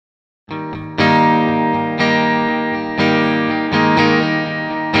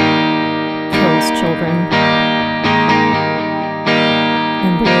children.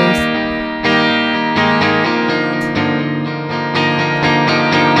 Embryos.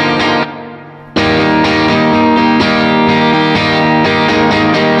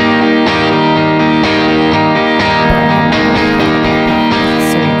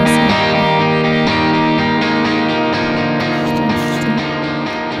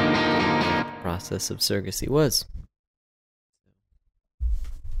 Process of surrogacy was.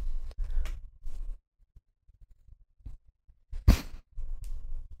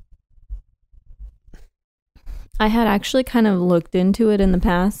 I had actually kind of looked into it in the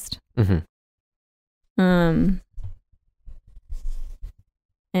past. Mm-hmm. And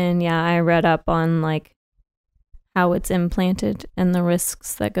yeah, I read up on like how it's implanted and the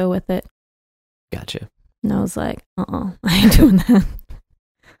risks that go with it. Gotcha. And I was like, I ain't doing that.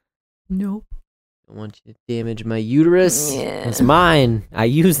 Nope. I want you to damage my uterus. Yeah. It's mine. I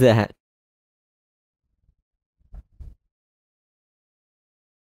use that.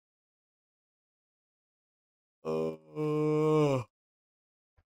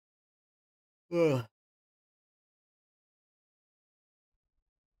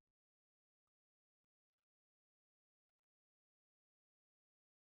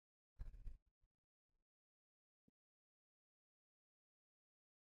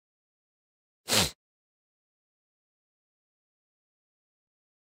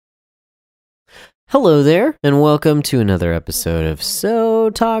 Hello there, and welcome to another episode of So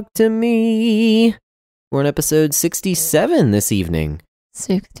Talk to Me. We're on episode 67 this evening.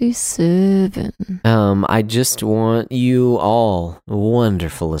 67. I just want you all,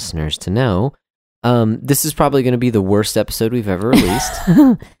 wonderful listeners, to know this is probably going to be the worst episode we've ever released.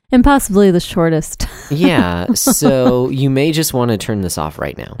 And possibly the shortest. Yeah, so you may just want to turn this off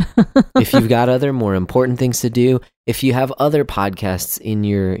right now. If you've got other more important things to do, if you have other podcasts in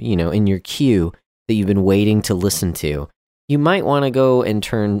your queue that you've been waiting to listen to, you might want to go and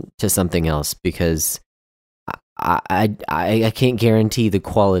turn to something else, because I can't guarantee the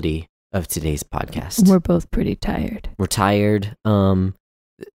quality of today's podcast. We're both pretty tired. We're tired.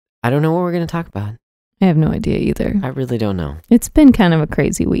 I don't know what we're going to talk about. I have no idea either. I really don't know. It's been kind of a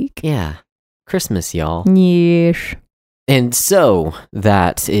crazy week. Yeah. Christmas, y'all. Yes. And so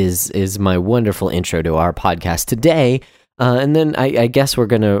that is my wonderful intro to our podcast today. And then I guess we're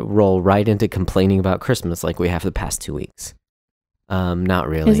going to roll right into complaining about Christmas like we have the past 2 weeks. Not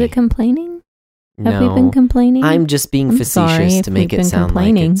really. Is it complaining? No. Have we been complaining? I'm just being facetious to make it sound like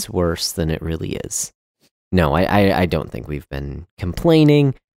complaining. it's worse than it really is. No, I don't think we've been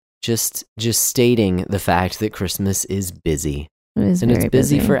complaining. Just stating the fact that Christmas is busy. It is and very it's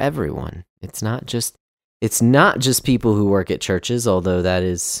busy for everyone. It's not just people who work at churches, although that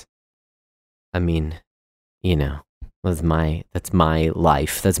is, I mean, that's my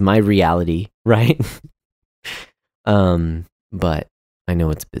life. That's my reality, right? But I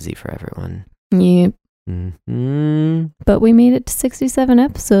know it's busy for everyone. Yep. Mm-hmm. But we made it to 67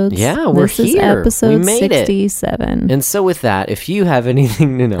 episodes. Yeah, we're this is here. episode We made 67. And so with that, if you have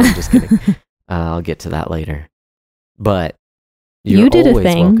anything to know, I'm just kidding. I'll get to that later. But you're You did a always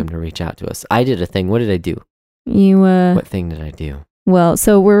thing. welcome to reach out to us. I did a thing. What did I do? What thing did I do? Well,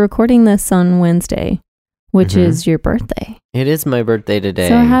 so we're recording this on Wednesday, which is your birthday. It is my birthday today.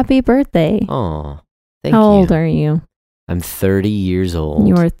 So happy birthday. Oh, thank you. How old are you? I'm 30 years old.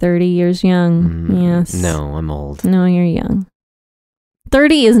 You are 30 years young. Yes. No, I'm old. No, you're young.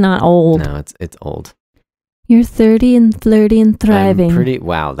 30 is not old. No, it's old. You're 30 and flirty and thriving.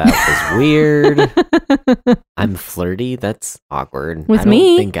 Wow, that was weird. I'm flirty? That's awkward. With I don't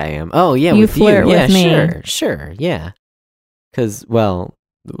me? think I am. Oh, yeah, You with you. flirt Yeah, with me. sure, yeah. Because, well,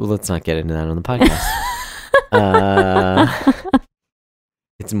 let's not get into that on the podcast.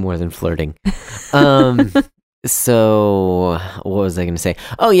 It's more than flirting. So what was I going to say?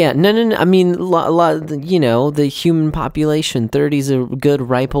 Oh yeah, no. I mean, the human population, 30 is a good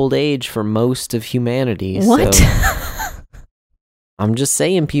ripe old age for most of humanity. What? So I'm just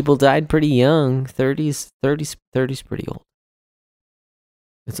saying, people died pretty young. 30's pretty old.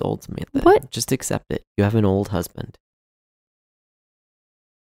 It's old to me. What? Just accept it. You have an old husband.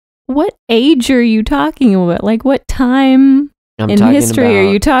 What age are you talking about? Like what time in history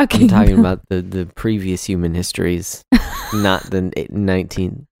are you talking about? I'm talking about the previous human histories, not the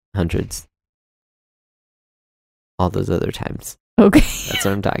 1900s. All those other times. Okay. That's what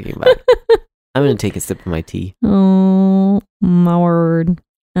I'm talking about. I'm going to take a sip of my tea. Oh, my word.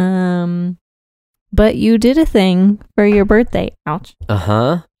 But you did a thing for your birthday. Ouch.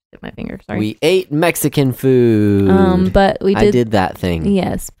 Uh-huh. Hit my finger, sorry. We ate Mexican food. But we did. I did that thing.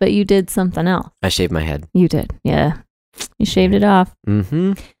 Yes, but you did something else. I shaved my head. You did, yeah. You shaved it off.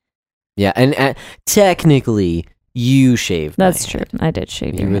 Mm-hmm. Yeah, and technically, you shaved. That's my true. head. I did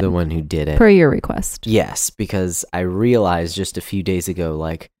shave You your were head. the one who did it. Per your request. Yes, because I realized just a few days ago,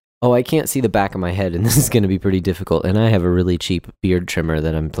 like, oh, I can't see the back of my head, and this is going to be pretty difficult. And I have a really cheap beard trimmer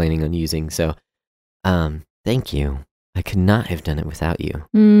that I'm planning on using. So, thank you. I could not have done it without you.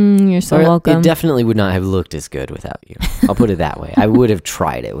 You're so welcome. It definitely would not have looked as good without you. I'll put it that way. I would have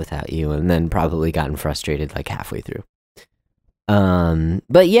tried it without you, and then probably gotten frustrated like halfway through.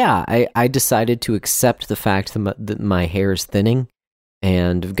 But yeah, I decided to accept the fact that my hair is thinning,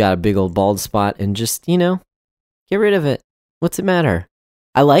 and I've got a big old bald spot, and just get rid of it. What's it matter?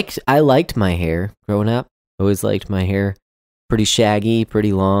 I liked my hair growing up. I always liked my hair pretty shaggy,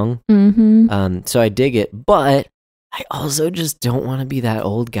 pretty long. Mm-hmm. So I dig it, but I also just don't want to be that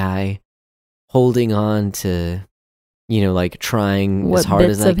old guy holding on to, like trying What as hard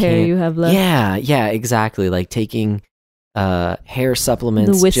bits as I of hair can. you have left? Yeah, exactly. Like taking hair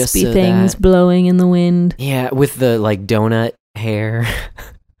supplements, The wispy just so things that, blowing in the wind. yeah, with the like donut hair,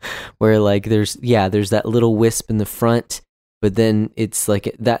 where like there's that little wisp in the front, but then it's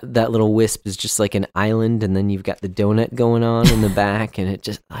like that little wisp is just like an island, and then you've got the donut going on in the back, and it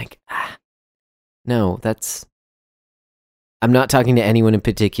just like no, that's. I'm not talking to anyone in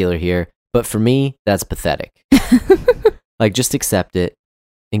particular here, but for me, that's pathetic. Like, just accept it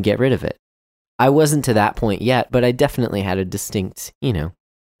and get rid of it. I wasn't to that point yet, but I definitely had a distinct,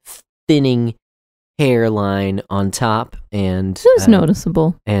 thinning hairline on top, and It was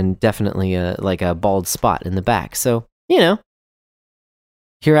noticeable. and definitely like a bald spot in the back. So, here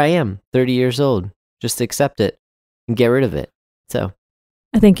I am, 30 years old. Just accept it and get rid of it. So.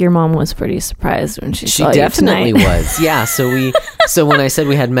 I think your mom was pretty surprised when she saw you definitely tonight. was. Yeah, so when I said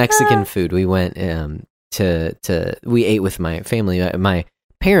we had Mexican food, we went we ate with my family. My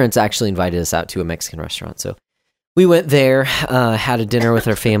parents actually invited us out to a Mexican restaurant. So we went there, had a dinner with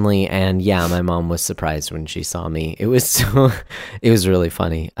our family, and yeah, my mom was surprised when she saw me. It was really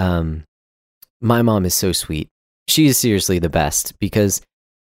funny. My mom is so sweet. She is seriously the best because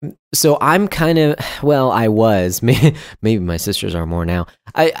so I'm kind of, I was, maybe my sisters are more now.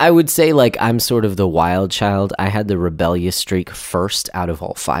 I would say like I'm sort of the wild child. I had the rebellious streak first out of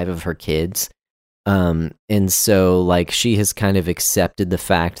all 5 of her kids. And so like she has kind of accepted the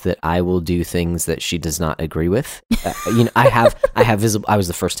fact that I will do things that she does not agree with. I was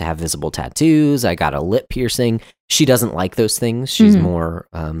the first to have visible tattoos. I got a lip piercing. She doesn't like those things. She's more,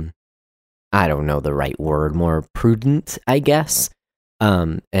 I don't know the right word, more prudent, I guess.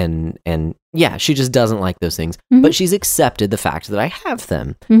 And yeah, she just doesn't like those things, but she's accepted the fact that I have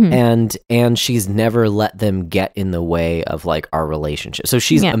them, and she's never let them get in the way of like our relationship. So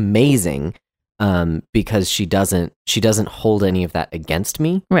she's amazing, because she doesn't hold any of that against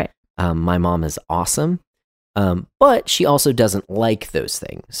me. Right. My mom is awesome, but she also doesn't like those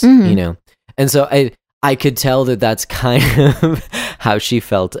things, and so I could tell that that's kind of how she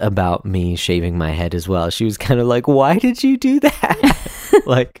felt about me shaving my head as well. She was kind of like, "Why did you do that?"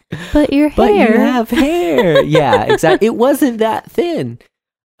 Like, but your hair. But you have hair. Yeah, exactly. It wasn't that thin.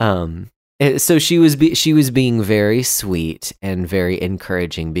 So she was being very sweet and very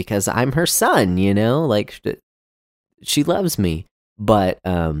encouraging because I'm her son. Like she loves me. But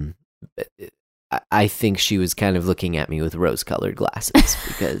I think she was kind of looking at me with rose-colored glasses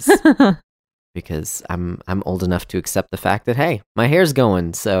because I'm old enough to accept the fact that, hey, my hair's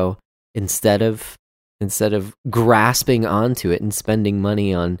going. So instead of grasping onto it and spending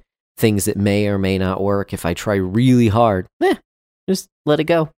money on things that may or may not work, if I try really hard, just let it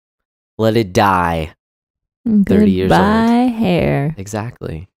go. Let it die. 30 years old. Goodbye hair.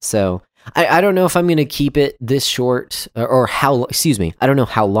 Exactly. So I don't know if I'm going to keep it this short or how, I don't know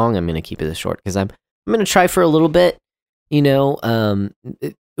how long I'm going to keep it this short because I'm going to try for a little bit.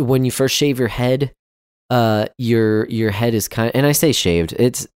 When you first shave your head, your head is kind of, and I say shaved,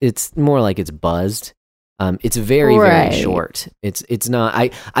 it's more like it's buzzed. It's very, very short. It's not,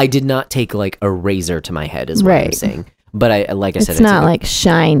 I did not take like a razor to my head is what I'm saying. But I said, it's not like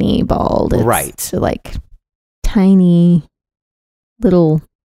shiny bald. It's right. Like tiny little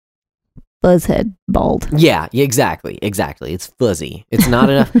buzzhead bald. Yeah, exactly. It's fuzzy. It's not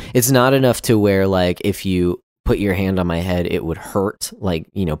enough. It's not enough to where like if you put your hand on my head, it would hurt, like,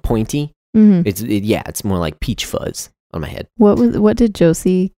 pointy. Mm-hmm. It's more like peach fuzz on my head. What did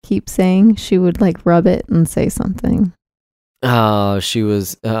Josie keep saying? She would like rub it and say something. Oh, she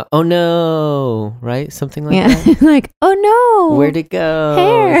was, oh no, right? Something like that. Like, oh no. Where'd it go?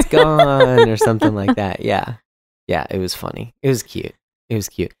 Hair. It's gone or something like that. Yeah. Yeah, it was funny. It was cute.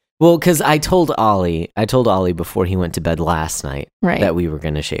 Well, because I told Ollie before he went to bed last night that we were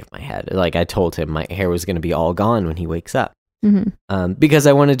going to shave my head. Like I told him my hair was going to be all gone when he wakes up. Because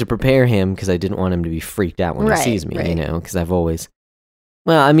I wanted to prepare him because I didn't want him to be freaked out when he sees me, you know, because I've always,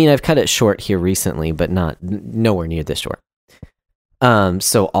 well, I mean, I've cut it short here recently, but nowhere near this short.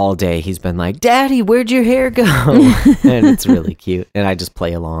 So all day he's been like, Daddy, where'd your hair go? And it's really cute. And I just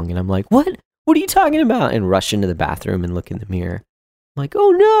play along and I'm like, what are you talking about? And rush into the bathroom and look in the mirror. I'm like,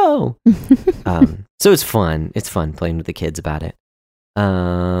 oh no. So it's fun. It's fun playing with the kids about it.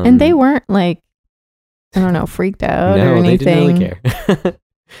 And they weren't like, I don't know, freaked out or anything. They didn't really care.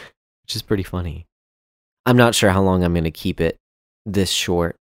 Which is pretty funny. I'm not sure how long I'm going to keep it this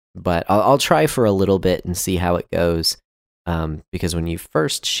short, but I'll try for a little bit and see how it goes. Because when you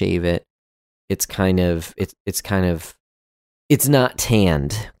first shave it, it's not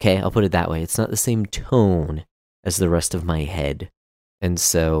tanned. Okay, I'll put it that way. It's not the same tone as the rest of my head, and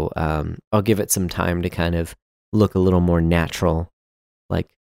so I'll give it some time to kind of look a little more natural, like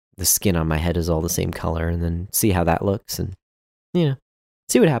the skin on my head is all the same color, and then see how that looks, and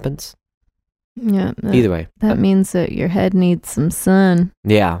see what happens. Yeah. Either way, that means that your head needs some sun.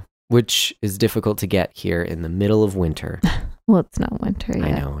 Yeah. Which is difficult to get here in the middle of winter. Well, it's not winter yet.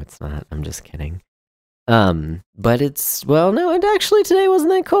 I know, it's not. I'm just kidding. But it's, well, no, and actually today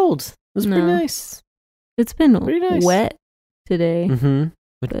wasn't that cold. It was pretty nice. It's been wet today. Mm-hmm.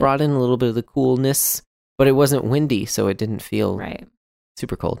 It brought in a little bit of the coolness, but it wasn't windy, so it didn't feel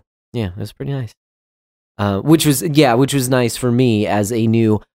super cold. Yeah, it was pretty nice. Which was nice for me as a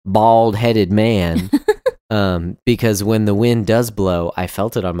new bald-headed man. Because when the wind does blow, I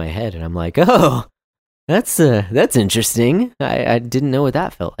felt it on my head, and I'm like, oh, that's interesting. I didn't know what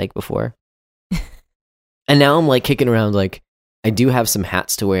that felt like before. And now I'm like kicking around, like I do have some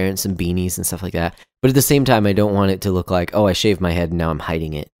hats to wear and some beanies and stuff like that. But at the same time, I don't want it to look like, oh, I shaved my head and now I'm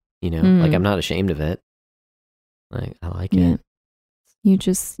hiding it. You know, like I'm not ashamed of it. Like I like it.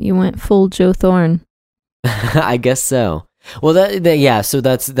 You went full Joe Thorne. I guess so. Well, so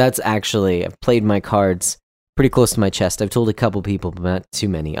that's actually, I've played my cards pretty close to my chest. I've told a couple people, but not too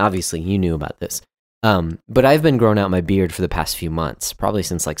many. Obviously, you knew about this. But I've been growing out my beard for the past few months, probably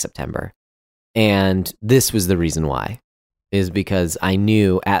since like September. And this was the reason why, is because I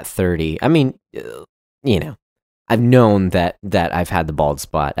knew at 30, I mean, I've known that I've had the bald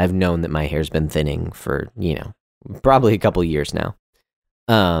spot. I've known that my hair's been thinning for, probably a couple years now.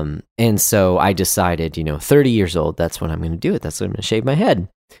 And so I decided, 30 years old, that's when I'm going to do it. That's when I'm going to shave my head.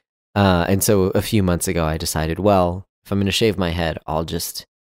 And so a few months ago, I decided, well, if I'm going to shave my head, I'll just,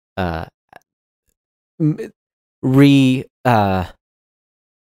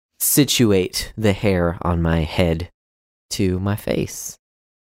 situate the hair on my head to my face.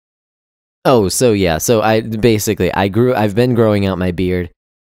 Oh, so yeah. So I've been growing out my beard,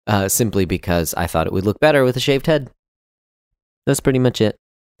 simply because I thought it would look better with a shaved head. That's pretty much it.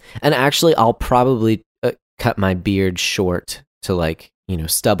 And actually, I'll probably cut my beard short to like,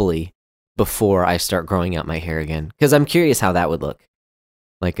 stubbly before I start growing out my hair again. Because I'm curious how that would look.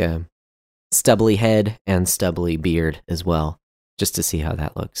 Like a stubbly head and stubbly beard as well, just to see how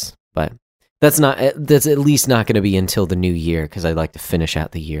that looks. But that's at least not going to be until the new year, because I'd like to finish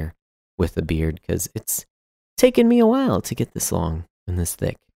out the year with the beard, because it's taken me a while to get this long and this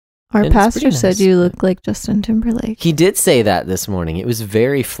thick. Our pastor said you look like Justin Timberlake. He did say that this morning. It was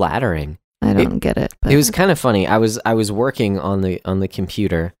very flattering. I don't get it. But it was kind of funny. I was working on the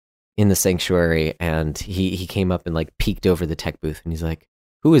computer in the sanctuary, and he came up and like peeked over the tech booth, and he's like,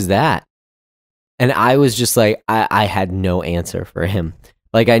 "Who is that?" And I was just like, I had no answer for him.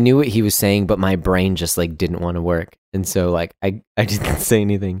 Like I knew what he was saying, but my brain just like didn't want to work, and so like I didn't say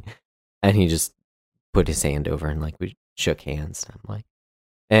anything, and he just put his hand over and like we shook hands. I'm like.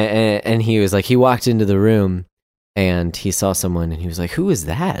 And he was like, he walked into the room and he saw someone and he was like, who is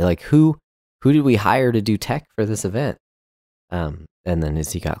that? Like, who did we hire to do tech for this event? And then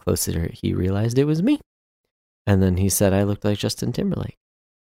as he got closer, he realized it was me. And then he said I looked like Justin Timberlake.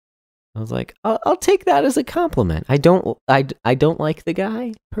 I was like, I'll take that as a compliment. I don't like the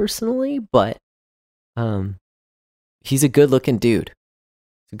guy personally, but he's a good-looking dude.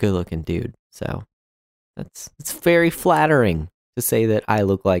 He's a good-looking dude. So it's very flattering to say that I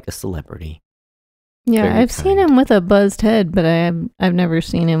look like a celebrity. Yeah, Very I've seen him with a buzzed head, but I've never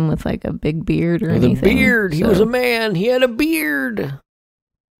seen him with like a big beard or anything. The beard. He was a man. He had a beard.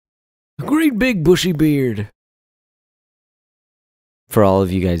 A great big bushy beard. For all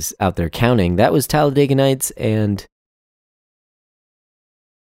of you guys out there counting, that was Talladega Nights and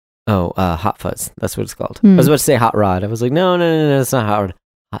Hot Fuzz. That's what it's called. I was about to say Hot Rod. I was like, no, it's not Hot Rod.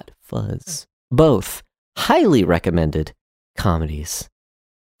 Hot Fuzz. Both highly recommended comedies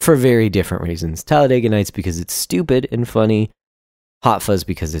for very different reasons. Talladega Nights because it's stupid and funny. Hot Fuzz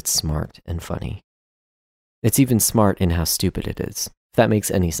because it's smart and funny. It's even smart in how stupid it is. If that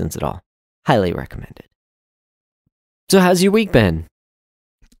makes any sense at all. Highly recommended. So how's your week been?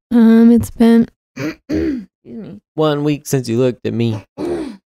 It's been excuse me. 1 week since you looked at me.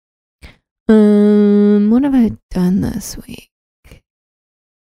 What have I done this week?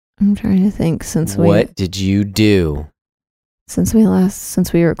 I'm trying to think What did you do? Since we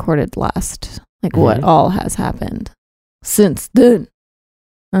recorded last. Like what all has happened since then.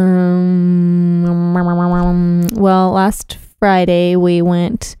 Well, last Friday we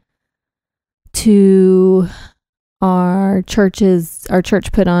went to our church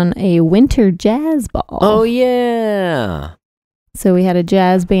put on a winter jazz ball. Oh yeah. So we had a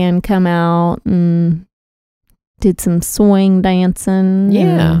jazz band come out and did some swing dancing.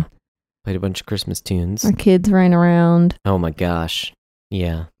 Yeah. Played a bunch of Christmas tunes. Our kids ran around. Oh my gosh.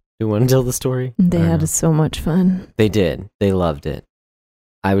 Yeah. Do you want to tell the story? They had so much fun. They did. They loved it.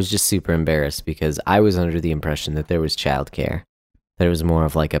 I was just super embarrassed because I was under the impression that there was childcare. That it was more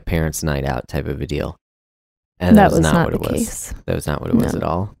of like a parents' night out type of a deal. And that was not what it was. Case. That was not what it was at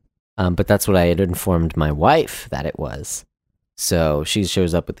all. But that's what I had informed my wife that it was. So she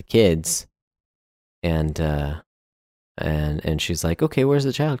shows up with the kids and she's like, okay, where's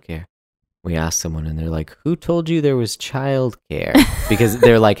the childcare? We asked someone and they're like, who told you there was childcare? Because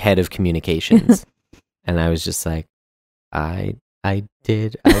they're like head of communications. And I was just like, I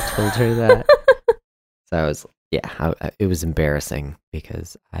did. I told her that. So I was, it was embarrassing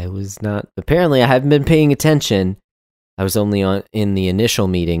because I was not, apparently I haven't been paying attention. I was only in the initial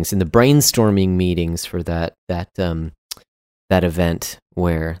meetings, in the brainstorming meetings for that event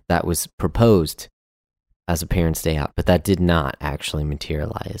where that was proposed as a parents' day out, but that did not actually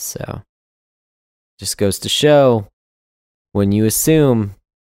materialize. So just goes to show when you assume.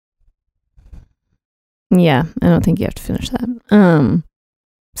 Yeah, I don't think you have to finish that.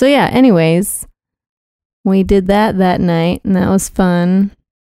 So yeah, anyways, we did that night and that was fun.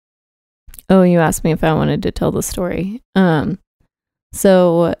 Oh, you asked me if I wanted to tell the story.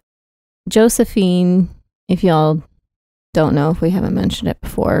 So Josephine, if y'all don't know, if we haven't mentioned it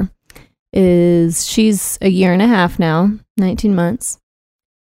before, she's a year and a half now, 19 months.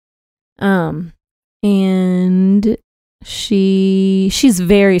 And she's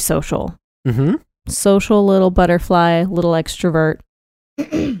very social. Mm-hmm. Social little butterfly, little extrovert.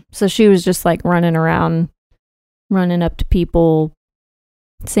 So she was just like running around, running up to people,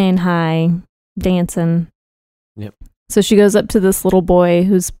 saying hi, dancing. Yep. So she goes up to this little boy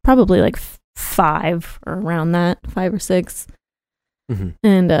who's probably like 5 or around that, 5 or 6. Mm-hmm.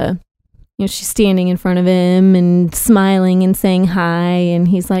 And she's standing in front of him and smiling and saying hi, and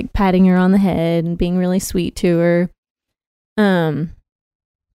he's like patting her on the head and being really sweet to her. And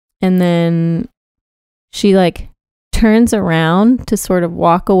then she like turns around to sort of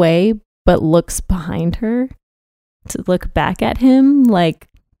walk away, but looks behind her to look back at him like,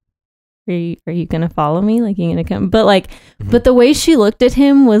 are you gonna follow me? Like, you gonna come? But like, but the way she looked at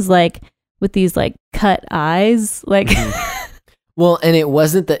him was like with these like cut eyes, like. Well, and it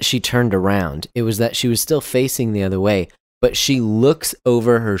wasn't that she turned around. It was that she was still facing the other way, but she looks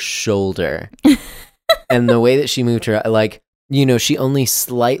over her shoulder. And the way that she moved her, like, she only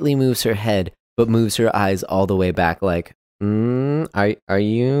slightly moves her head, but moves her eyes all the way back, like, are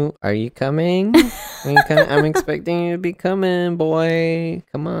you coming? Are you coming? I'm expecting you to be coming, boy.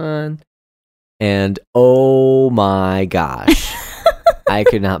 Come on. And oh my gosh, I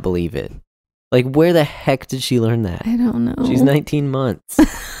could not believe it. Like, where the heck did she learn that? I don't know. She's 19 months.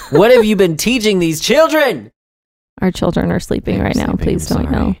 What have you been teaching these children? Our children are sleeping right now. Please don't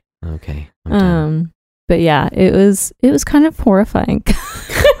yell. Okay. But yeah, it was kind of horrifying.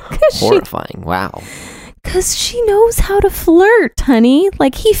 Horrifying. Wow. Because she knows how to flirt, honey.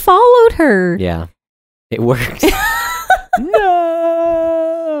 Like, he followed her. Yeah. It worked.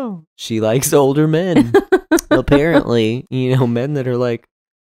 No. She likes older men. Apparently, men that are like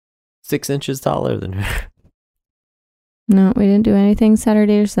 6 inches taller than her. No, we didn't do anything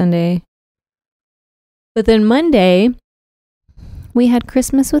Saturday or Sunday. But then Monday, we had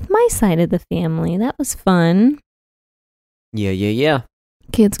Christmas with my side of the family. That was fun. Yeah.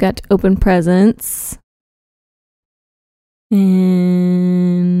 Kids got to open presents. And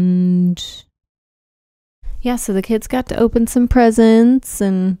yeah, so the kids got to open some presents,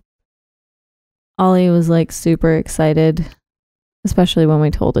 and Ollie was like super excited. Especially when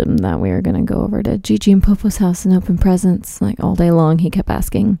we told him that we were going to go over to Gigi and Popo's house and open presents. Like, all day long, he kept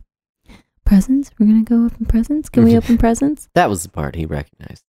asking, presents? We're going to go open presents? Can we open presents? That was the part he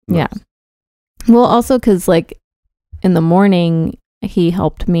recognized most. Yeah. Well, also because, like, in the morning, he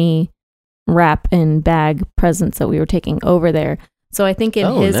helped me wrap and bag presents that we were taking over there. So I think in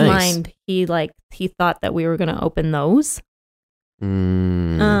Oh, his nice. mind, he thought that we were going to open those.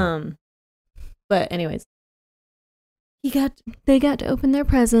 Mm. But anyways, they got to open their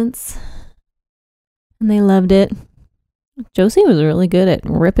presents, and they loved it. Josie was really good at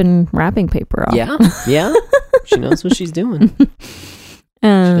ripping wrapping paper off. Yeah, yeah. She knows what she's doing. She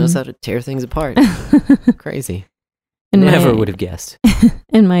knows how to tear things apart. Crazy. And Never would have guessed.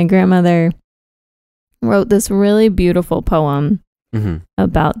 And my grandmother wrote this really beautiful poem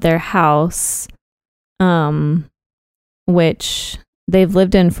about their house, which they've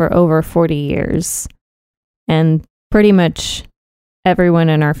lived in for over 40 years. And pretty much everyone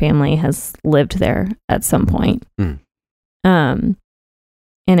in our family has lived there at some point. And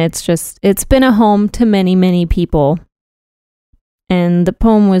it's been a home to many, many people. And the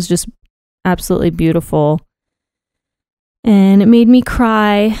poem was just absolutely beautiful. And it made me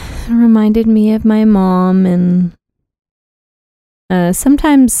cry. It reminded me of my mom. And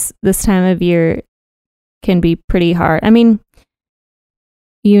sometimes this time of year can be pretty hard. I mean,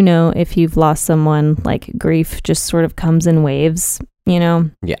 you know, if you've lost someone, like grief just sort of comes in waves, you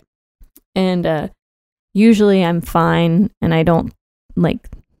know? Yeah. And usually I'm fine and I don't like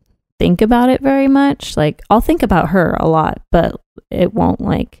think about it very much. Like I'll think about her a lot, but it won't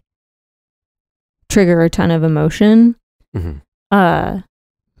like trigger a ton of emotion.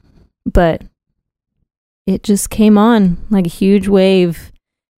 But it just came on like a huge wave,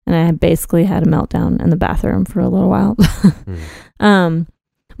 and I basically had a meltdown in the bathroom for a little while.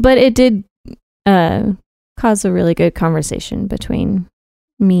 But it did cause a really good conversation between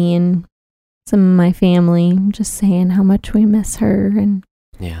me and some of my family, just saying how much we miss her. And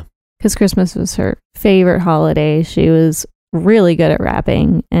yeah, because Christmas was her favorite holiday. She was really good at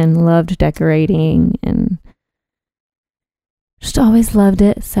wrapping and loved decorating and just always loved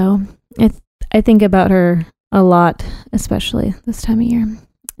it. So I think about her a lot, especially this time of year.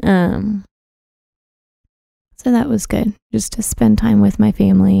 So that was good, just to spend time with my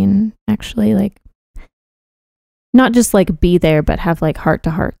family and actually like not just like be there, but have like heart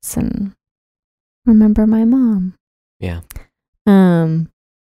to hearts and remember my mom. Yeah. And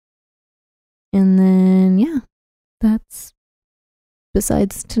then yeah, that's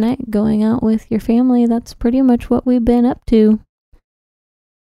besides tonight going out with your family, that's pretty much what we've been up to.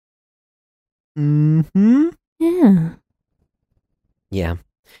 Yeah. Yeah.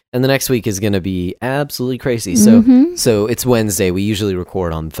 And the next week is going to be absolutely crazy. So so it's Wednesday. We usually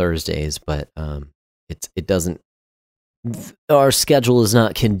record on Thursdays, but it doesn't, our schedule is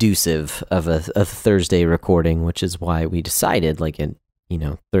not conducive of a Thursday recording, which is why we decided 30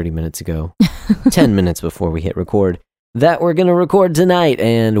 minutes ago, 10 minutes before we hit record, that we're going to record tonight,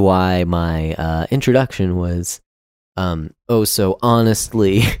 and why my introduction was so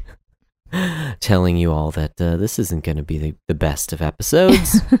honestly telling you all that this isn't going to be the best of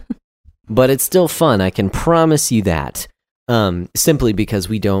episodes, but it's still fun. I can promise you that, simply because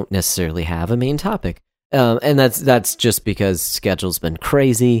we don't necessarily have a main topic. And that's just because schedule's been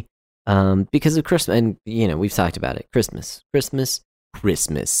crazy, because of Christmas. And, we've talked about it. Christmas.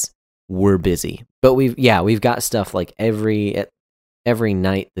 We're busy. But we've got stuff like every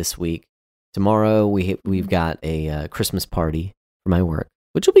night this week. Tomorrow we've got a Christmas party for my work,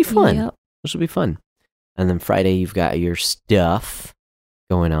 which will be fun. Yep. Which will be fun. And then Friday you've got your stuff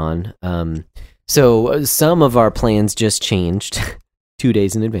going on. So some of our plans just changed 2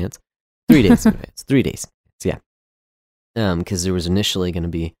 days in advance. 3 days in advance. 3 days. Yeah. Because there was initially going to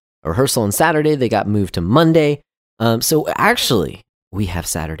be a rehearsal on Saturday. They got moved to Monday. So actually, we have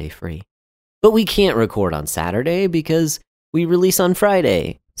Saturday free. But we can't record on Saturday because we release on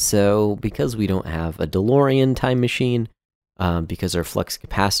Friday. So because we don't have a DeLorean time machine, because our flux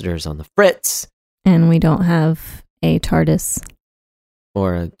capacitor is on the fritz. And we don't have a TARDIS.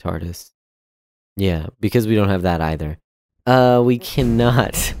 Or a TARDIS. Yeah, because we don't have that either. We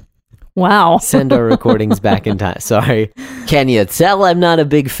cannot... Wow. send our recordings back in time. Sorry. Can you tell I'm not a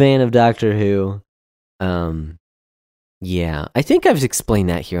big fan of Doctor Who? Yeah. I think I've explained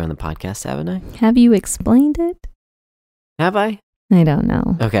that here on the podcast, haven't I? Have you explained it? Have I? I don't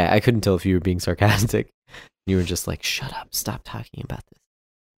know. Okay, I couldn't tell if you were being sarcastic. You were just like, shut up, stop talking about this.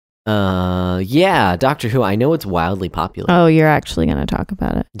 Yeah, Doctor Who, I know it's wildly popular. Oh, you're actually going to talk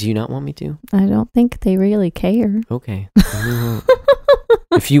about it. Do you not want me to? I don't think they really care. Okay.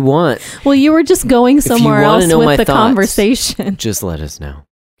 If you want. Well, you were just going somewhere else with the conversation. Just let us know.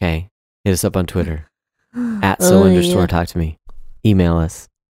 Okay. Hit us up on Twitter. @so_talk to me. Email us.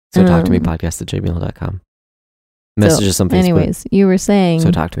 So talk to me podcast@gmail.com. Message us on Facebook. Anyways, you were saying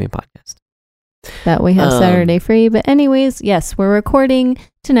So talk to me podcast. That we have Saturday free. But anyways, yes, we're recording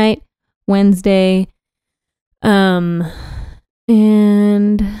tonight, Wednesday.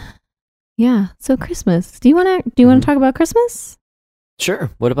 And yeah, so Christmas. Do you want to talk about Christmas?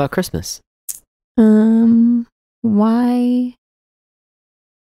 Sure. What about Christmas? Why?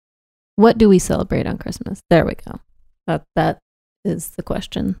 What do we celebrate on Christmas? There we go. That is the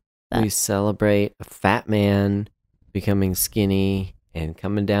question. We celebrate a fat man becoming skinny and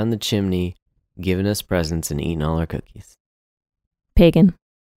coming down the chimney, giving us presents and eating all our cookies. Pagan.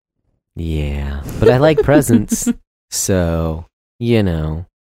 Yeah, but I like presents, so, you know,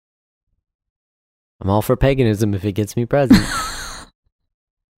 I'm all for paganism if it gets me presents.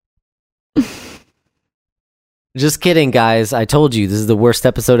 Just kidding, guys. I told you, this is the worst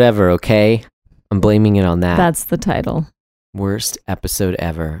episode ever, okay? I'm blaming it on that. That's the title. Worst episode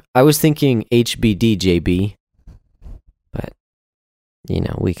ever. I was thinking HBD, JB, but, you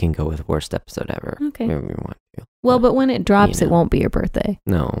know, we can go with worst episode ever. Okay. If we want to. Well, but when it drops, you know. it won't be your birthday.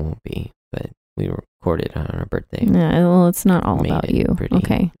 No, it won't be, but we recorded on our birthday. Yeah, well, it's not all Made about it you. pretty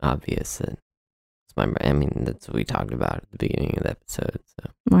Okay. obvious that it's my. I mean, that's what we talked about at the beginning of the episode. So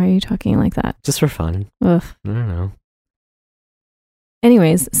Why are you talking like that? just for fun. Ugh. I don't know.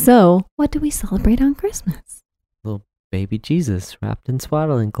 Anyways, so what do we celebrate on Christmas? Little baby Jesus wrapped in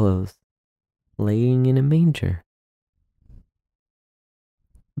swaddling clothes, laying in a manger.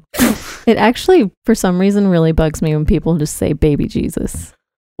 It actually, for some reason, really bugs me when people just say baby Jesus.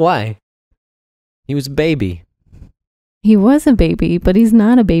 Why? He was a baby. He was a baby, but he's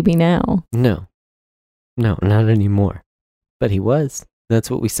not a baby now. No, not anymore. But he was. That's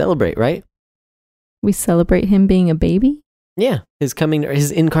what we celebrate, right? We celebrate him being a baby? Yeah, his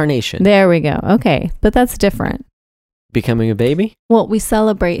incarnation. There we go. Okay, but that's different. Becoming a baby? Well, we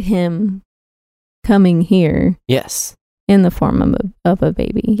celebrate him coming here Yes. in the form of a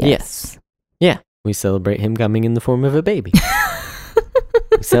baby. Yes. Yeah, we celebrate him coming in the form of a baby.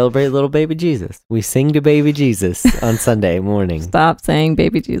 We celebrate little baby Jesus. We sing to baby Jesus on Sunday morning. Stop saying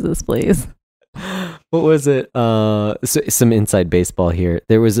baby Jesus, please. What was it? Some inside baseball here.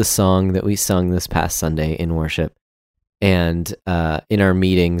 There was a song that we sung this past Sunday in worship, and in our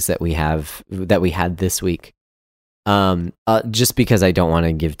meetings that we had this week. Just because I don't want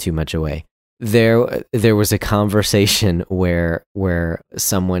to give too much away, there was a conversation where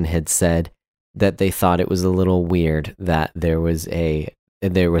someone had said that they thought it was a little weird that there was a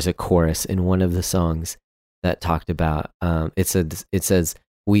chorus in one of the songs that talked about it says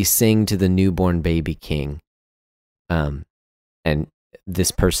we sing to the newborn baby king, and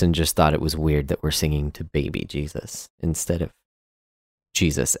this person just thought it was weird that we're singing to baby Jesus instead of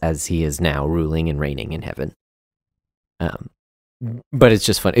Jesus as he is now ruling and reigning in heaven. But it's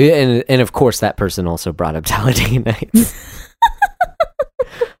just fun, and of course that person also brought up Talladega Nights.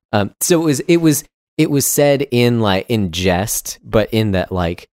 So it was said in jest, but in that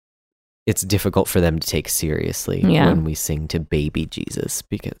like it's difficult for them to take seriously when we sing to baby Jesus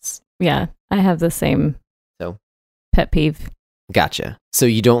because I have the same pet peeve. Gotcha. So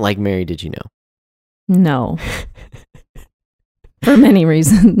you don't like Mary Did You Know? No. For many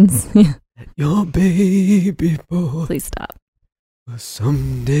reasons. Your baby boy. Please stop. Will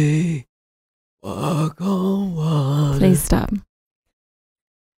someday walk on water. Please stop.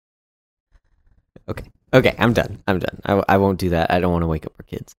 Okay, I'm done. I won't do that. I don't want to wake up our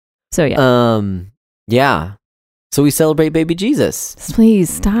kids. So yeah. So we celebrate baby Jesus. Please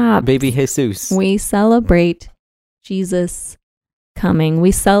stop. Baby Jesus. We celebrate Jesus coming.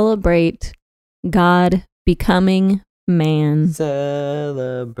 We celebrate God becoming man.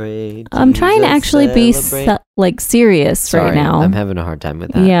 Celebrate. I'm trying to actually be serious Sorry, right now. I'm having a hard time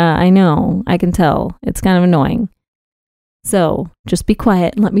with that. Yeah, I know. I can tell. It's kind of annoying. So just be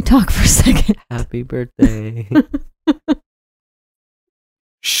quiet and let me talk for a second. Happy birthday.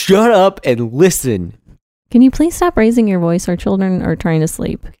 Shut up and listen. Can you please stop raising your voice? Our children are trying to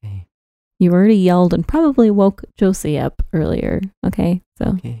sleep. Okay. You already yelled and probably woke Josie up earlier. Okay, so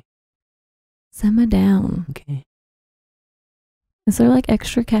Okay. simmer down. Okay. Is there like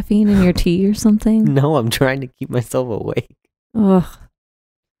extra caffeine in your tea or something? No, I'm trying to keep myself awake. Ugh.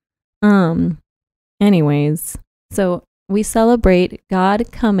 Anyways, so we celebrate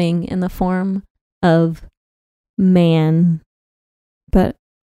God coming in the form of man, but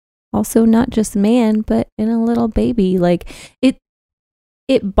also not just man, but in a little baby. Like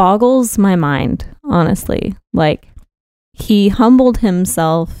it boggles my mind, honestly. Like he humbled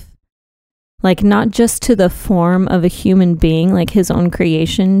himself, like not just to the form of a human being, like his own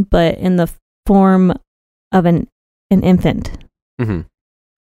creation, but in the form of an infant. Mm-hmm.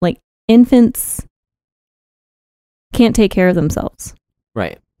 Like infants can't take care of themselves.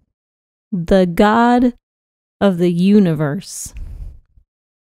 Right. The God of the universe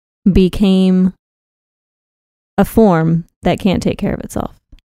became a form that can't take care of itself.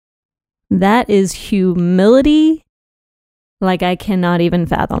 That is humility like I cannot even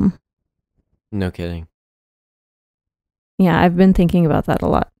fathom. No kidding. Yeah, I've been thinking about that a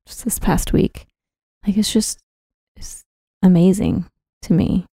lot just this past week. Like, it's amazing to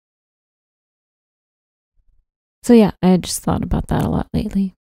me. So yeah, I had just thought about that a lot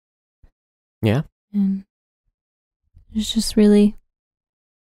lately. Yeah. And it's just really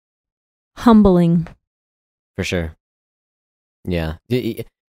humbling. For sure. Yeah. It's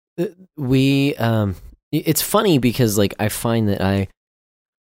funny because like I find that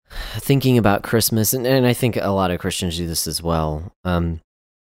thinking about Christmas, and I think a lot of Christians do this as well.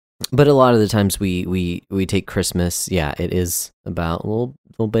 But a lot of the times we take Christmas, yeah, it is about little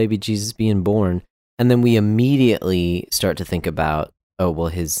baby Jesus being born, and then we immediately start to think about, oh well,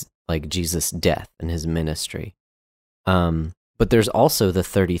 his like Jesus' death and his ministry. But there's also the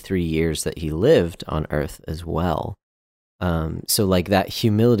 33 years that he lived on earth as well. So like that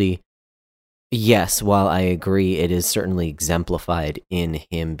humility, yes, while I agree it is certainly exemplified in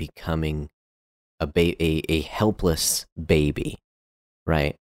him becoming a helpless baby,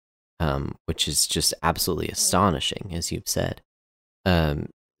 right? Which is just absolutely astonishing, as you've said.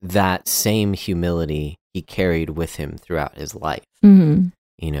 That same humility he carried with him throughout his life. Mm-hmm.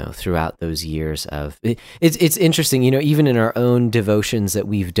 You know, throughout those years of it's interesting, you know, even in our own devotions that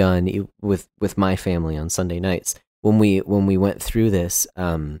we've done with my family on Sunday nights, when we went through this,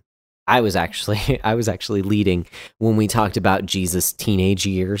 I was actually leading when we talked about Jesus' teenage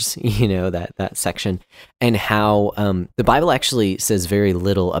years, you know, that section, and how the Bible actually says very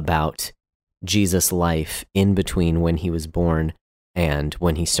little about Jesus' life in between when he was born and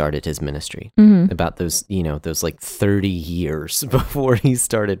when he started his ministry. Mm-hmm. About those, you know, those like 30 years before he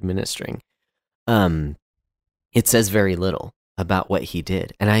started ministering. It says very little about what he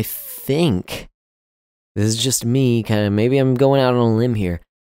did. And I think, this is just me, kind of, maybe I'm going out on a limb here,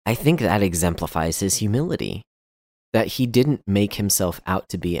 I think that exemplifies his humility. That he didn't make himself out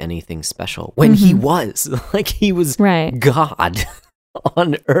to be anything special when he was. Like, he was right. God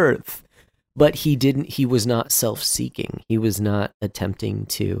on earth. But he was not self-seeking. He was not attempting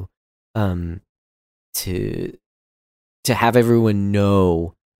to have everyone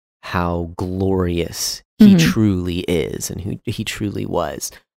know how glorious he truly is and who he truly was.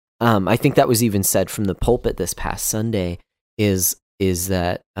 I think that was even said from the pulpit this past Sunday, is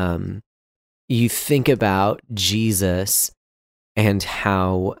that you think about Jesus and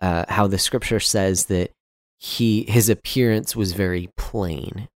how the scripture says that his appearance was very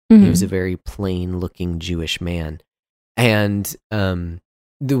plain. He was a very plain-looking Jewish man. And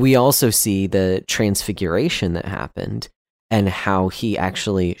we also see the transfiguration that happened and how he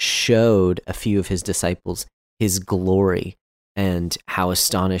actually showed a few of his disciples his glory and how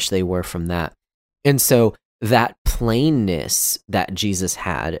astonished they were from that. And so that plainness that Jesus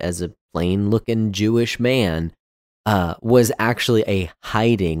had as a plain-looking Jewish man was actually a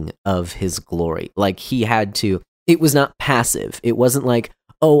hiding of his glory. Like, he had to, it was not passive. It wasn't like,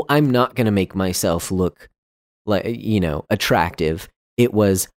 oh, I'm not going to make myself look like, you know, attractive. It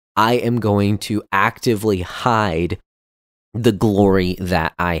was, I am going to actively hide the glory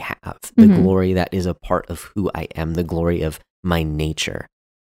that I have, the glory that is a part of who I am, the glory of my nature,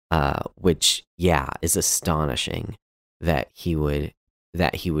 which, yeah, is astonishing that he would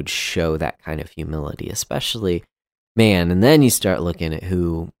show that kind of humility, especially, man. And then you start looking at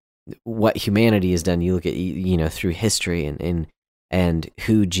what humanity has done. You look at, you know, through history and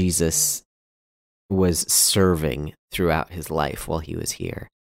who Jesus was serving throughout his life while he was here.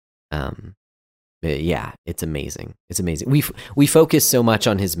 Yeah, it's amazing. It's amazing. We focus so much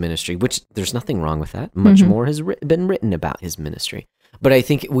on his ministry, which there's nothing wrong with that. Much more has been written about his ministry. But I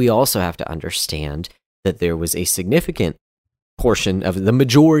think we also have to understand that there was a significant portion of the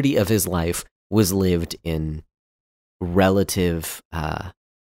majority of his life was lived in relative,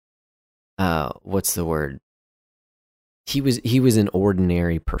 what's the word? He was an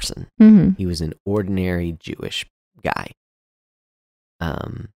ordinary person. He was an ordinary Jewish guy.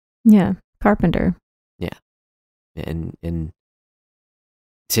 Yeah, carpenter. Yeah, and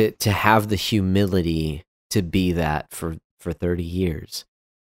to have the humility to be that for 30 years,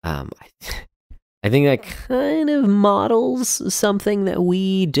 I think that kind of models something that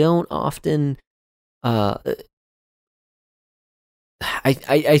we don't often. I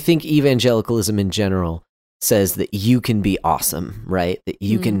think evangelicalism in general says that you can be awesome, right? That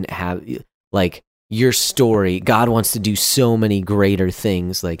you can have, like, your story. God wants to do so many greater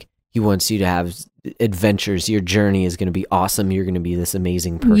things. Like, he wants you to have adventures. Your journey is going to be awesome. You're going to be this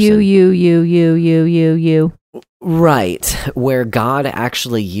amazing person. You. Right, where God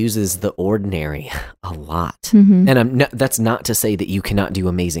actually uses the ordinary a lot. Mm-hmm. And that's not to say that you cannot do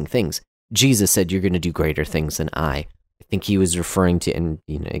amazing things. Jesus said, you're going to do greater things than I. I think he was referring to, and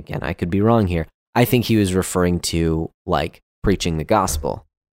again, I could be wrong here. I think he was referring to like preaching the gospel,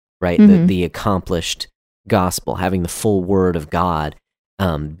 right? Mm-hmm. The accomplished gospel, having the full word of God,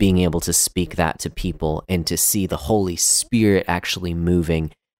 being able to speak that to people and to see the Holy Spirit actually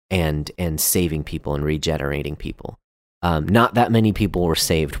moving and saving people and regenerating people. Not that many people were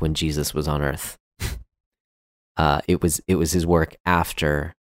saved when Jesus was on earth. It was his work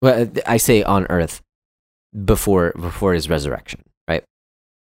after. Well, I say on earth before his resurrection, right?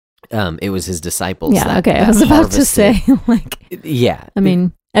 It was his disciples. Yeah. that I was about to harvested. say, like, Yeah. I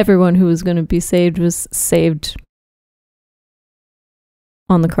mean, everyone who was going to be saved was saved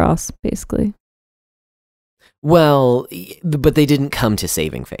on the cross, basically. Well, but they didn't come to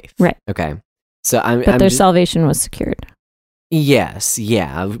saving faith, Right? Okay. So But their salvation was secured. Yes,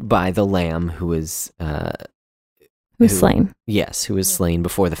 yeah, by the Lamb who was Slain. Yes, who was slain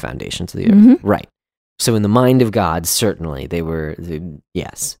before the foundations of the earth. Mhm. Right. So in the mind of God, certainly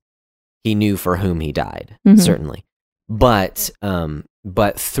yes, he knew for whom he died, Mhm. certainly. But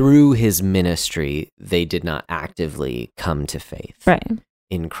through his ministry, they did not actively come to faith Right.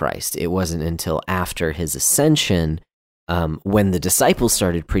 in Christ. It wasn't until after his ascension, when the disciples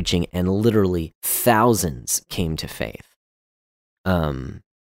started preaching and literally thousands came to faith.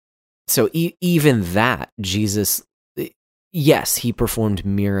 So even that, Jesus, yes, he performed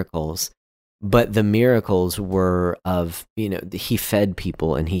miracles, but the miracles were of, he fed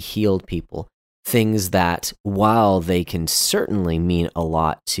people and he healed people. Things that, while they can certainly mean a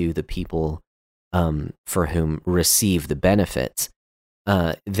lot to the people for whom receive the benefits,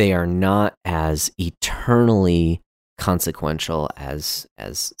 they are not as eternally consequential as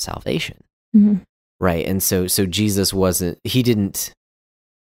salvation. Mm-hmm. Right. And so Jesus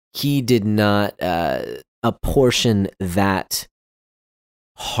he did not apportion that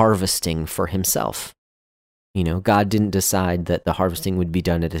harvesting for himself. God didn't decide that the harvesting would be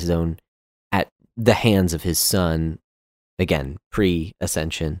done at the hands of his son, again,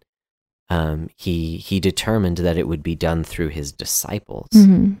 pre-ascension. He determined that it would be done through his disciples.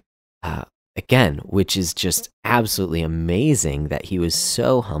 Mm-hmm. Again, which is just absolutely amazing that he was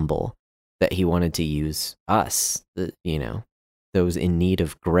so humble that he wanted to use us, those in need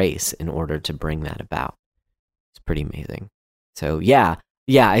of grace, in order to bring that about. It's pretty amazing. So yeah,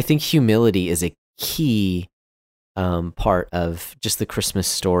 I think humility is a key part of just the Christmas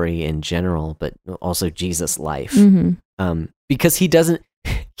story in general, but also Jesus' life. Mm-hmm. Because he doesn't,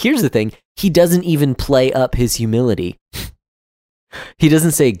 here's the thing, he doesn't even play up his humility. He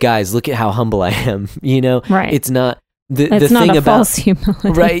doesn't say, guys, look at how humble I am. Right. It's not the it's thing not a about false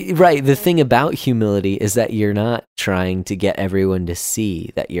humility. Right. The thing about humility is that you're not trying to get everyone to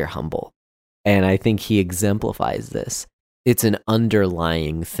see that you're humble. And I think he exemplifies this. It's an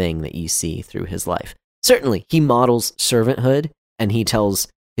underlying thing that you see through his life. Certainly, he models servanthood and he tells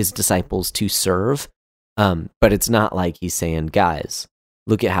his disciples to serve. But it's not like he's saying, guys,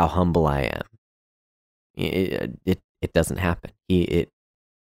 look at how humble I am. It doesn't happen.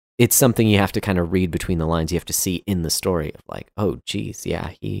 It's something you have to kind of read between the lines. You have to see in the story of like, oh, geez,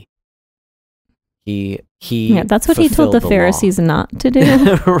 yeah, he. Yeah, that's what he told the Pharisees not to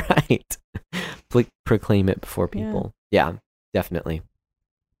do. Right. Proclaim it before people. Yeah, definitely.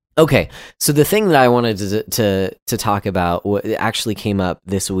 Okay, so the thing that I wanted to talk about actually came up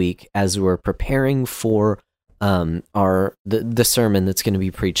this week as we're preparing for the sermon that's going to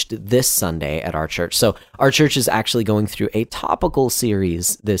be preached this Sunday at our church. So our church is actually going through a topical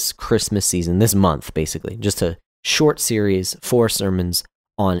series this Christmas season, this month, basically, just a short series, 4 sermons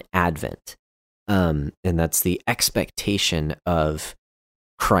on Advent. And that's the expectation of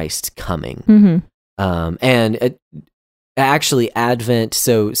Christ coming. Mm-hmm. And actually Advent,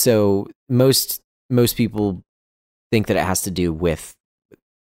 so most people think that it has to do with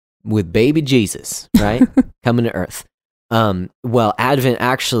baby Jesus, right? Coming to earth. Well, Advent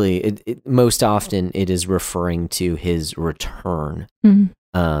actually, most often it is referring to his return.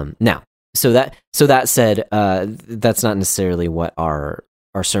 Mm-hmm. Now, so that said, that's not necessarily what our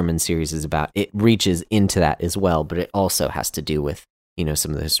sermon series is about. It reaches into that as well, but it also has to do with,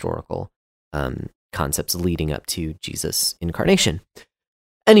 some of the historical concepts leading up to Jesus' incarnation.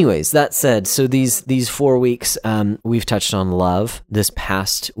 Anyways, that said, so these 4 weeks, we've touched on love. This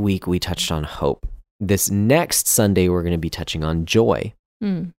past week, we touched on hope. This next Sunday, we're going to be touching on joy.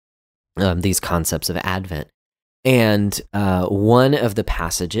 These concepts of Advent. And one of the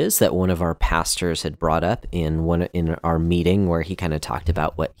passages that one of our pastors had brought up in our meeting, where he kind of talked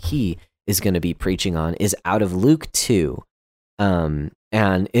about what he is going to be preaching on is out of Luke 2.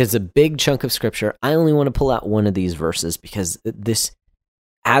 And it's a big chunk of scripture. I only want to pull out one of these verses because this,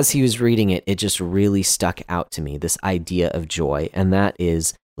 as he was reading it, it just really stuck out to me, this idea of joy. And that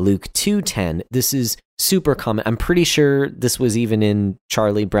is Luke 2:10. This is super common. I'm pretty sure this was even in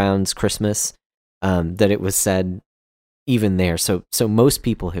Charlie Brown's Christmas, that it was said even there. So most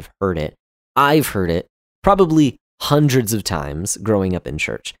people have heard it. I've heard it probably hundreds of times growing up in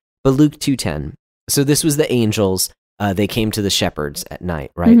church. But Luke 2:10. So this was the angels. They came to the shepherds at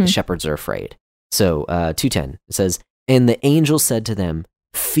night, right? Mm-hmm. The shepherds are afraid. So 2:10, it says, "And the angel said to them,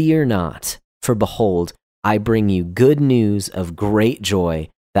 'Fear not, for behold, I bring you good news of great joy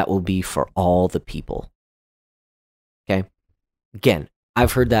that will be for all the people.'" Okay? Again,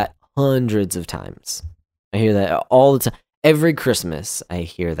 I've heard that hundreds of times. I hear that all the time. Every Christmas, I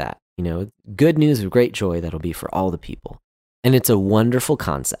hear that. Good news of great joy that'll be for all the people. And it's a wonderful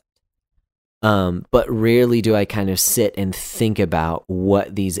concept. But rarely do I kind of sit and think about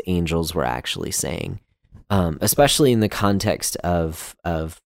what these angels were actually saying, especially in the context of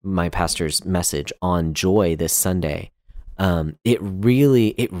my pastor's message on joy this Sunday. It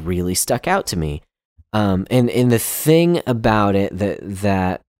really stuck out to me. And the thing about it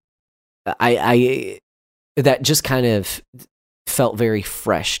that that just kind of felt very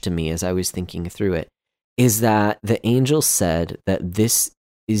fresh to me as I was thinking through it is that the angel said that this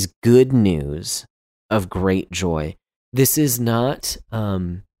is good news of great joy. This is not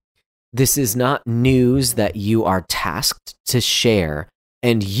news that you are tasked to share,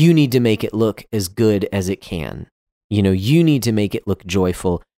 and you need to make it look as good as it can. You need to make it look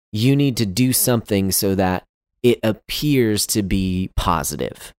joyful. You need to do something so that it appears to be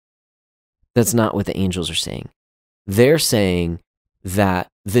positive. That's not what the angels are saying. They're saying that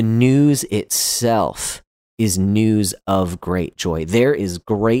the news itself is news of great joy. There is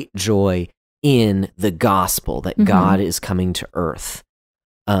great joy in the gospel that God is coming to earth.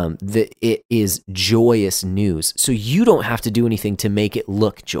 That it is joyous news. So you don't have to do anything to make it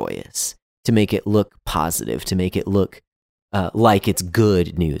look joyous, to make it look positive, to make it look like it's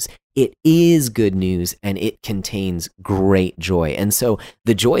good news. It is good news, and it contains great joy. And so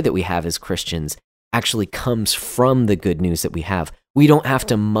the joy that we have as Christians actually comes from the good news that we have. We don't have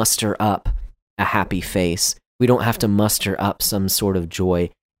to muster up a happy face. We don't have to muster up some sort of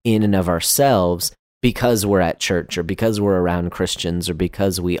joy in and of ourselves because we're at church or because we're around Christians or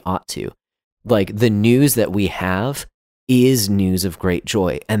because we ought to. Like, the news that we have is news of great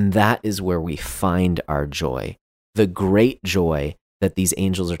joy, and that is where we find our joy. The great joy that these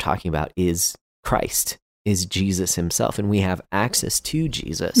angels are talking about is Christ, is Jesus himself, and we have access to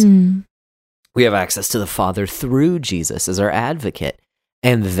Jesus. We have access to the Father through Jesus as our advocate,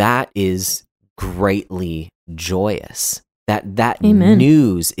 and that is greatly joyous. That Amen.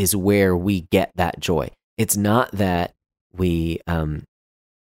 News is where we get that joy. It's not that we go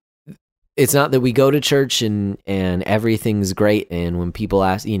to church and everything's great, and when people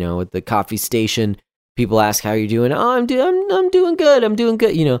ask, at the coffee station, people ask how you're doing. Oh, I'm doing good. I'm doing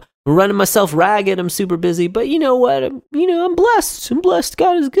good. I'm running myself ragged. I'm super busy, but you know what? I'm blessed. I'm blessed.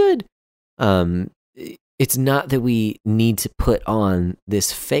 God is good. It's not that we need to put on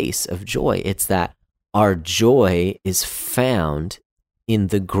this face of joy. It's that our joy is found in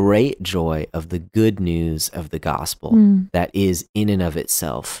the great joy of the good news of the gospel that is in and of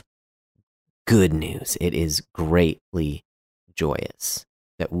itself good news. It is greatly joyous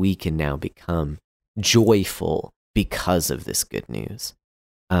that we can now become joyful because of this good news.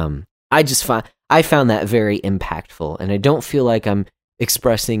 I found that very impactful, and I don't feel like I'm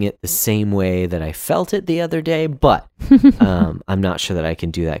expressing it the same way that I felt it the other day, but I'm not sure that I can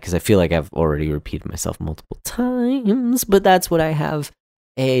do that because I feel like I've already repeated myself multiple times, but that's what I have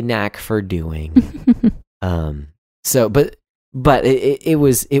a knack for doing. But it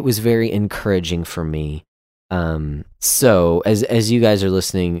was very encouraging for me. So as you guys are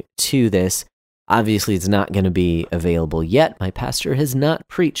listening to this, obviously it's not going to be available yet. My pastor has not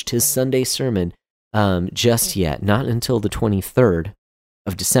preached his Sunday sermon just yet, not until the 23rd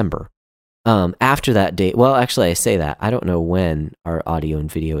of December. After that date, well, actually I say that, I don't know when our audio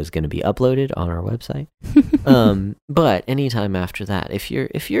and video is going to be uploaded on our website. But anytime after that, if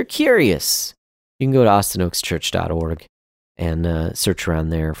you're curious, you can go to austinoakschurch.org and search around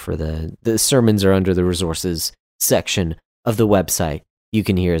there for the sermons are under the resources section of the website. You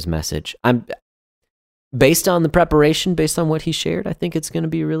can hear his message. I'm based on the preparation, based on what he shared, I think it's going to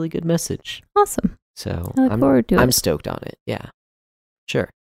be a really good message. Awesome. So I look forward to it. I'm stoked on it. Yeah, sure.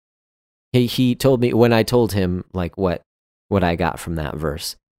 He told me when I told him like what I got from that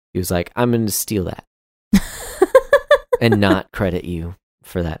verse. He was like, "I'm going to steal that and not credit you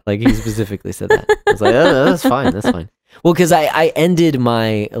for that. Like he specifically said that. I was like, oh, that's fine. That's fine. Well, because I ended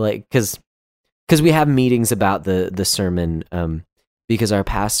my because we have meetings about the sermon because our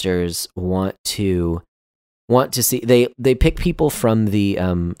pastors want to see they pick people from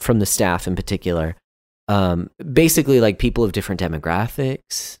the staff in particular, basically like people of different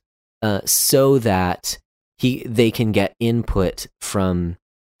demographics, so that they can get input from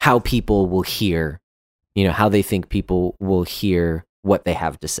how people will hear, how they think people will hear what they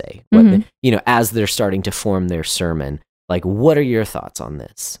have to say, as they're starting to form their sermon. Like, what are your thoughts on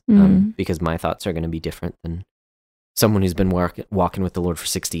this? Because my thoughts are going to be different than someone who's been walking with the Lord for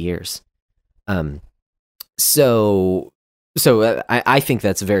 60 years. So I think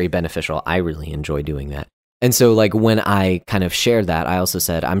that's very beneficial. I really enjoy doing that. And so, like, when I kind of shared that, I also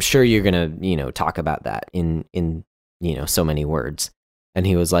said, I'm sure you're going to, talk about that in so many words. And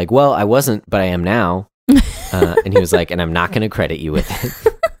he was like, well, I wasn't, but I am now. And he was like, and I'm not going to credit you with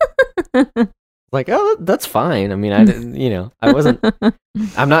it. Like, oh, that's fine. I mean, I didn't, I wasn't,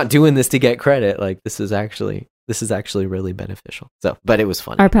 I'm not doing this to get credit. Like, this is actually really beneficial. So, but it was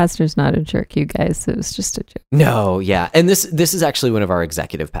fun. Our pastor's not a jerk, you guys. It was just a joke. No, yeah. And this is actually one of our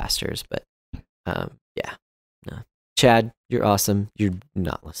executive pastors, but yeah. No. Chad, you're awesome. You're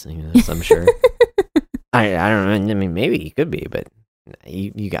not listening to this, I'm sure. I don't know. I mean, maybe you could be, but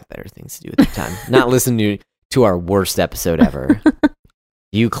you got better things to do with your time. Not listening to our worst episode ever.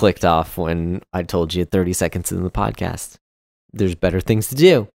 You clicked off when I told you 30 seconds in the podcast. There's better things to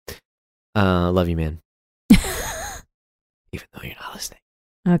do. Love you, man. Even though you're not listening.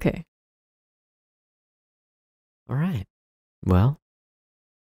 Okay. All right. Well,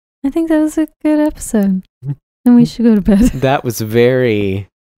 I think that was a good episode. And we should go to bed. That was very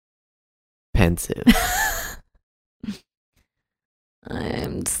pensive.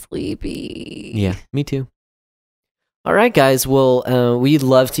 I'm sleepy. Yeah, me too. All right, guys. Well, we'd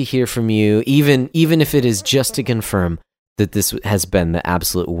love to hear from you, even if it is just to confirm that this has been the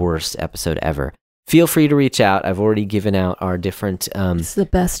absolute worst episode ever. Feel free to reach out. I've already given out our different... it's the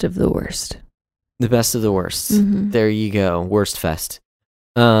best of the worst. The best of the worst. Mm-hmm. There you go. Worst fest.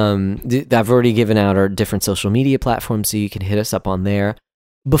 I've already given out our different social media platforms, so you can hit us up on there.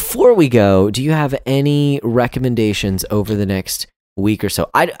 Before we go, do you have any recommendations over the next week or so?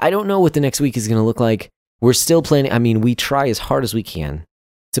 I don't know what the next week is going to look like. We're still planning. I mean, we try as hard as we can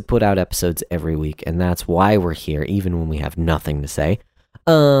to put out episodes every week, and that's why we're here, even when we have nothing to say.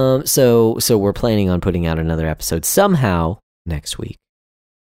 So we're planning on putting out another episode somehow next week,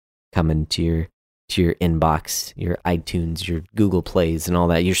 coming to your inbox, your iTunes, your Google Plays, and all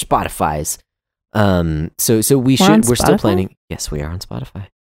that, your Spotify's. So we're still planning. Yes, we are on Spotify.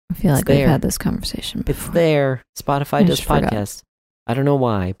 I feel like we've had this conversation before. It's there. Spotify does podcasts. I don't know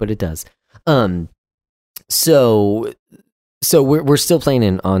why, but it does. So we're still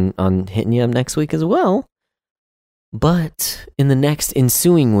planning on hitting you up next week as well. But in the next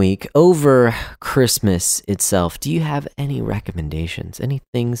ensuing week, over Christmas itself, do you have any recommendations? Any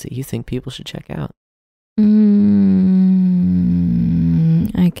things that you think people should check out?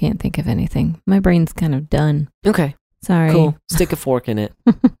 I can't think of anything. My brain's kind of done. Okay. Sorry. Cool. Stick a fork in it.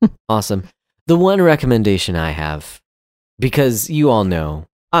 Awesome. The one recommendation I have, because you all know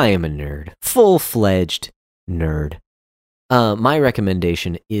I am a nerd, full-fledged nerd. My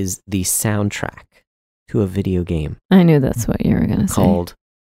recommendation is the soundtrack to a video game. I knew that's what you were going to say. Called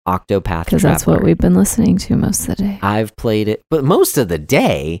Octopath Traveler. Because that's what we've been listening to most of the day. I've played it, but most of the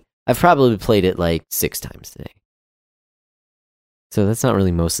day, I've probably played it like 6 times today. So that's not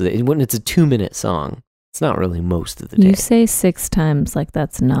really most of the day. When it's a 2-minute song, it's not really most of the day. You say 6 times like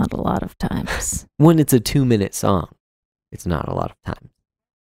that's not a lot of times. When it's a 2-minute song, it's not a lot of time.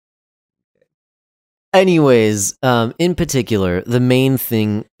 Anyways, in particular, the main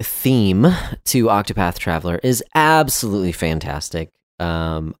theme to Octopath Traveler is absolutely fantastic.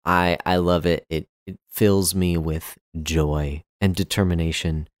 I love it. It fills me with joy and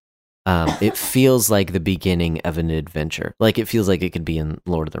determination. It feels like the beginning of an adventure. Like it feels like it could be in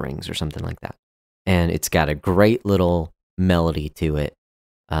Lord of the Rings or something like that. And it's got a great little melody to it.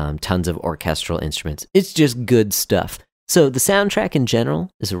 Tons of orchestral instruments. It's just good stuff. So the soundtrack in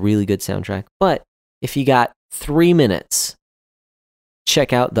general is a really good soundtrack, but if you got 3 minutes,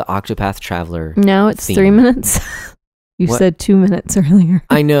 check out the Octopath Traveler. No, it's theme. 3 minutes. You said 2 minutes earlier.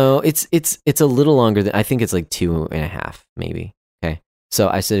 I know it's a little longer than I think. It's like 2.5, maybe. Okay, so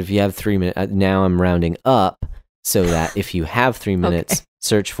I said if you have 3 minutes. Now I'm rounding up so that if you have 3 minutes, okay.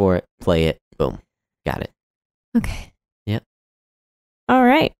 Search for it, play it, boom, got it. Okay. Yep. All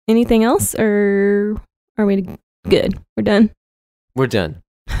right. Anything else, or are we good? We're done. We're done.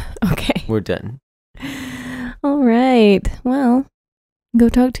 Okay. We're done. All right. Well, Go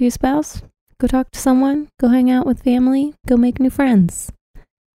talk to your spouse. Go talk to someone. Go hang out with family. Go make new friends.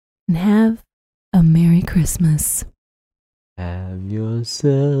 And have a Merry Christmas. Have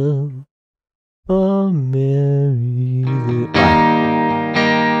yourself a merry... Bye.